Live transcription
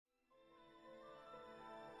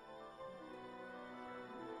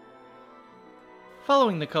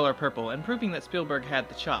Following The Color Purple and proving that Spielberg had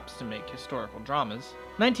the chops to make historical dramas,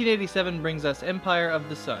 1987 brings us Empire of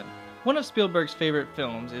the Sun. One of Spielberg's favorite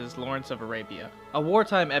films is Lawrence of Arabia, a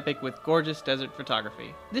wartime epic with gorgeous desert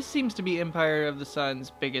photography. This seems to be Empire of the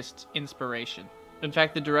Sun's biggest inspiration. In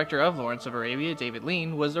fact, the director of Lawrence of Arabia, David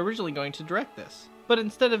Lean, was originally going to direct this. But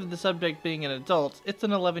instead of the subject being an adult, it's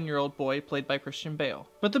an 11-year-old boy played by Christian Bale.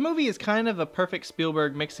 But the movie is kind of a perfect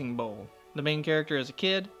Spielberg mixing bowl. The main character is a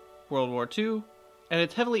kid, World War II, and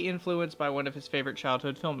it's heavily influenced by one of his favorite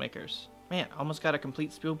childhood filmmakers. Man, almost got a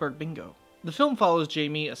complete Spielberg bingo. The film follows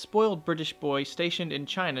Jamie, a spoiled British boy stationed in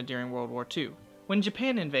China during World War II. When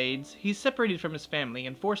Japan invades, he's separated from his family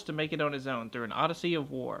and forced to make it on his own through an odyssey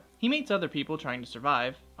of war. He meets other people trying to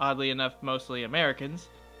survive, oddly enough mostly Americans,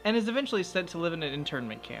 and is eventually sent to live in an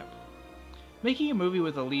internment camp. Making a movie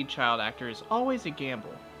with a lead child actor is always a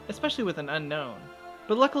gamble, especially with an unknown.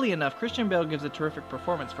 But luckily enough, Christian Bale gives a terrific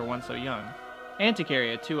performance for one so young, and to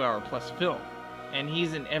carry a 2-hour-plus film, and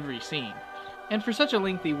he's in every scene. And for such a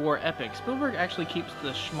lengthy war epic, Spielberg actually keeps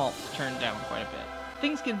the schmaltz turned down quite a bit.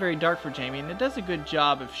 Things get very dark for Jamie, and it does a good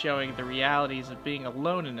job of showing the realities of being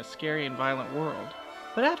alone in a scary and violent world.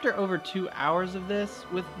 But after over 2 hours of this,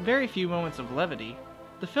 with very few moments of levity,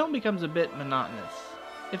 the film becomes a bit monotonous.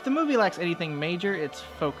 If the movie lacks anything major, it's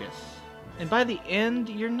focus. And by the end,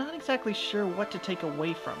 you're not exactly sure what to take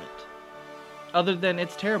away from it. Other than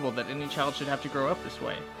it's terrible that any child should have to grow up this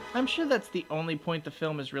way. I'm sure that's the only point the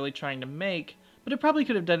film is really trying to make, but it probably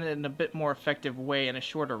could have done it in a bit more effective way in a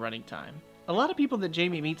shorter running time. A lot of people that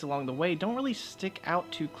Jamie meets along the way don't really stick out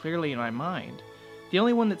too clearly in my mind. The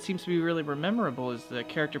only one that seems to be really memorable is the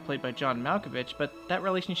character played by John Malkovich, but that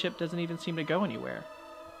relationship doesn't even seem to go anywhere.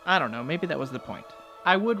 I don't know, maybe that was the point.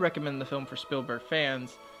 I would recommend the film for Spielberg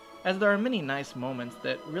fans, as there are many nice moments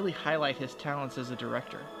that really highlight his talents as a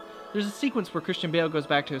director. There's a sequence where Christian Bale goes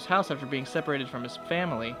back to his house after being separated from his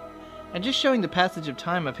family, and just showing the passage of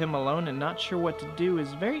time of him alone and not sure what to do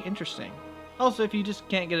is very interesting. Also, if you just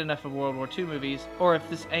can't get enough of World War II movies, or if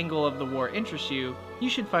this angle of the war interests you, you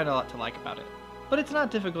should find a lot to like about it. But it's not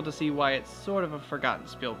difficult to see why it's sort of a forgotten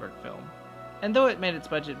Spielberg film. And though it made its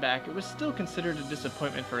budget back, it was still considered a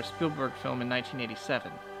disappointment for a Spielberg film in 1987.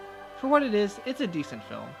 For what it is, it's a decent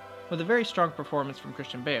film, with a very strong performance from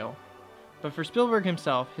Christian Bale, but for Spielberg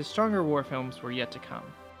himself, his stronger war films were yet to come.